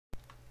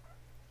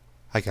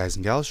Hi guys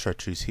and gals,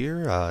 Chartreuse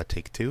here,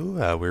 take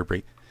two.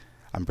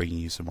 I'm bringing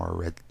you some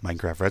more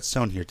Minecraft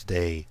Redstone here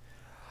today.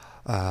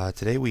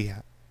 Today we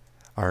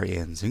are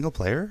in single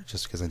player,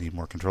 just because I need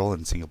more control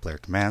and single player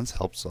commands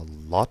helps a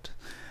lot.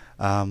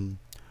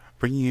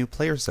 Bringing you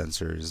player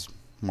sensors,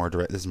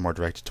 this is more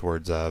directed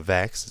towards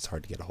Vechz. It's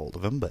hard to get a hold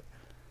of him, but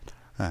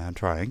I'm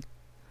trying.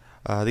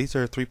 These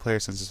are 3 player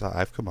sensors that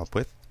I've come up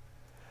with.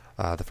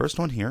 The first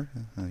one here,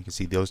 you can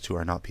see those two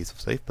are not peaceful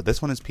safe, but this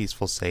one is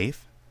peaceful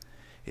safe.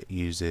 It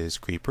uses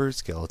creepers,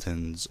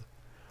 skeletons,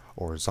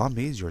 or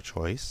zombies, your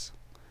choice.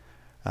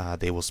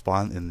 They will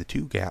spawn in the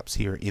 2 gaps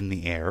here in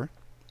the air.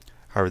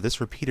 However,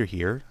 this repeater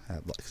here,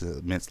 at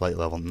emits light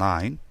level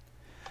 9,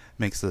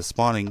 makes the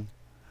spawning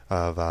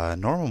of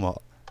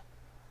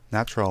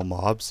natural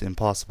mobs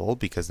impossible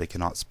because they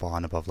cannot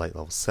spawn above light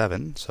level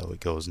 7. So it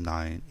goes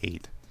 9,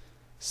 8,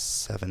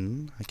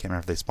 7. I can't remember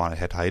if they spawn at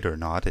head height or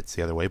not. It's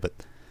the other way, but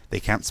they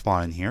can't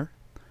spawn in here.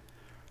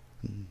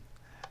 It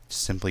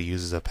simply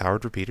uses a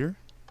powered repeater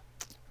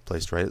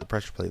placed right at the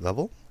pressure plate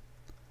level,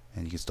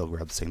 and you can still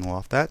grab the signal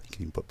off that. You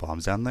can put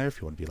bombs down there if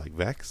you want to be like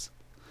Vechz.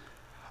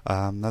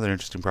 Another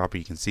interesting property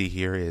you can see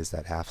here is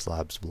that half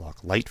slabs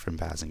block light from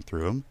passing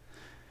through them.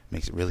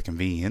 Makes it really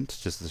convenient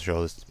just to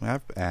show this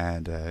map,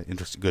 and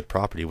interesting good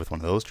property with one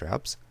of those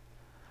traps.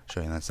 I'll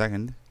show you in a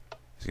second.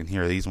 As you can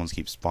hear, these ones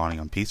keep spawning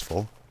on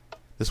peaceful.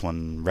 This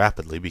one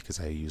rapidly because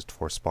I used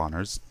 4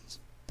 spawners.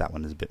 That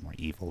one is a bit more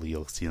evil,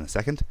 you'll see in a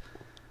second.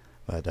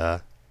 But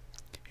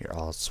here,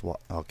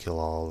 I'll kill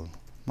all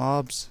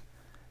mobs,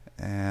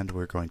 and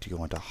we're going to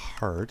go into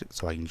hard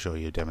so I can show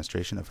you a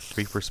demonstration of a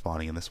creeper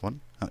spawning in this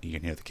one. Oh, you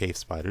can hear the cave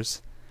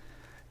spiders.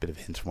 Bit of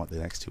a hint from what the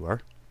next 2 are.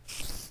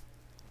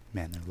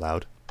 Man, they're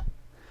loud.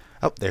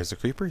 Oh, there's the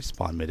creeper. He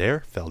spawned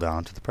midair, fell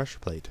down to the pressure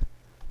plate.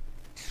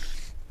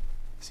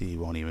 See, he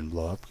won't even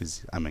blow up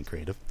because I'm in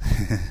creative.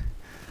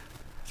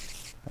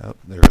 Oh,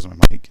 there goes my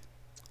mic.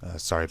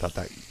 Sorry about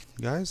that,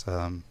 guys.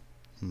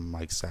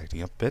 Mic's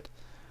acting up a bit.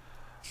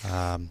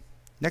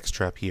 Next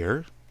trap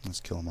here, let's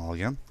kill them all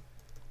again,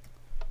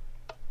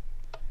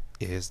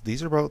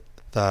 these are about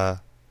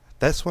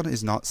this one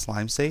is not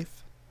slime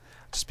safe,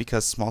 just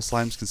because small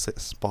slimes can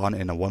spawn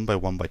in a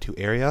 1x1x2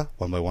 area,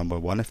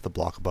 1x1x1 if the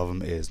block above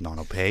them is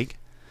non-opaque,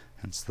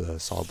 hence the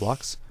solid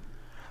blocks.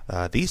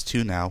 These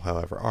 2 now,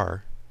 however,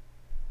 are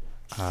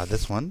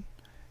this one,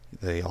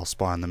 they all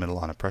spawn in the middle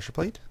on a pressure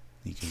plate.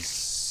 You can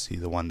see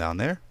the one down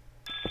there.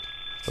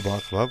 The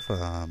block above,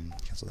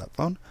 cancel that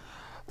phone.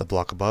 The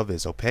block above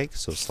is opaque,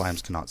 so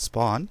slimes cannot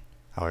spawn.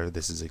 However,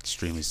 this is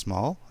extremely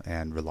small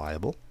and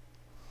reliable.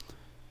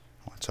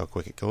 Watch how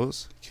quick it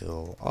goes.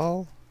 Kill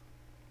all.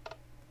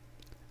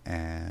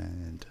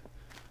 And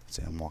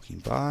say I'm walking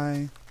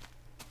by.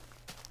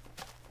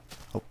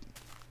 Oh,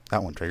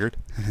 that one triggered.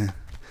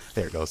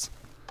 There it goes.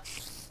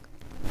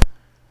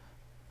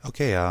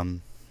 Okay,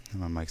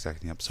 my mic's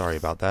acting up. Sorry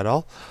about that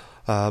all.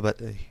 But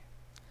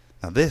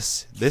now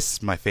this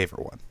is my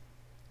favorite one.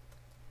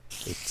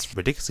 It's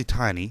ridiculously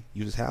tiny.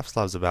 Uses half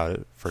slabs about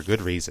it for a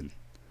good reason.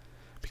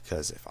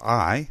 Because if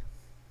I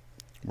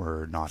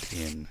were not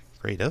in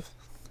creative,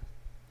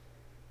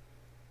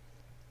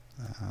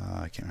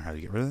 I can't remember how to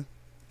get rid of it.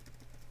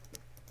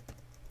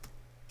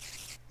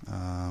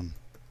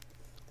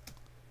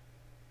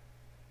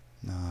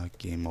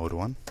 Game mode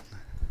 1.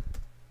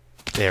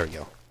 There we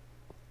go.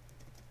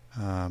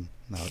 Now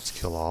let's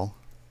kill all.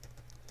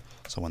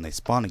 So when they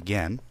spawn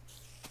again,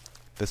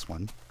 this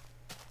one,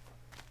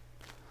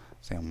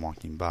 say I'm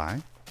walking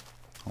by,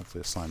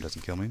 hopefully the slime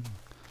doesn't kill me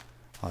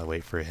while I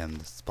wait for him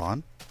to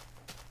spawn.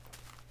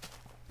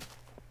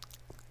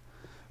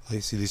 Well,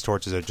 you see these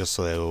torches are just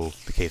so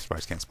the cave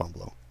spiders can't spawn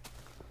below.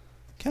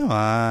 Come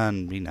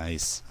on, be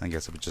nice. I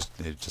guess it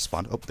just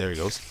spawned. Oh, there he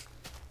goes.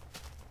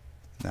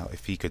 Now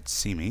if he could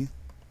see me.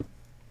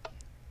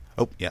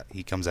 Oh, yeah,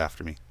 he comes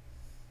after me.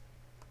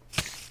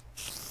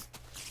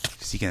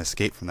 Because he can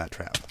escape from that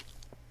trap.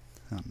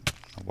 I don't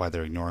know why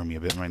they're ignoring me a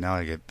bit right now.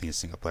 I get these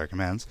single player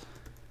commands.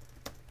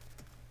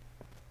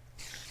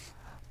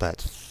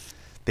 But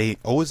they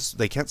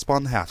can't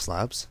spawn the half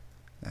slabs,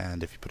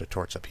 and if you put a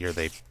torch up here,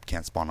 they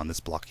can't spawn on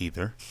this block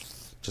either,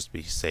 just to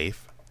be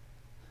safe.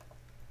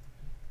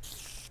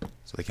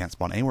 So they can't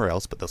spawn anywhere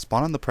else, but they'll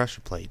spawn on the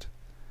pressure plate.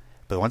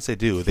 But once they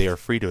do, they are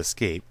free to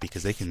escape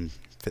because they can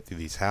fit through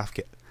these half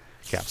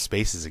gap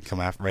spaces and come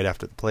right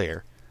after the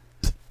player,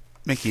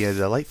 making it a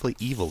delightfully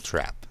evil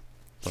trap.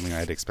 Something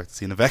I'd expect to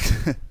see in a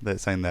Vechz.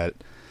 That's saying that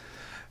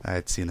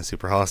I'd seen a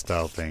super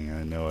hostile thing.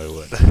 I know I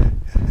would.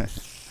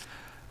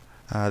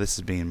 This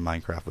has been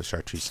Minecraft with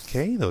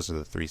ChartreuseK. Those are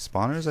the 3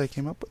 spawners I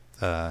came up with.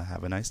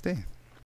 Have a nice day.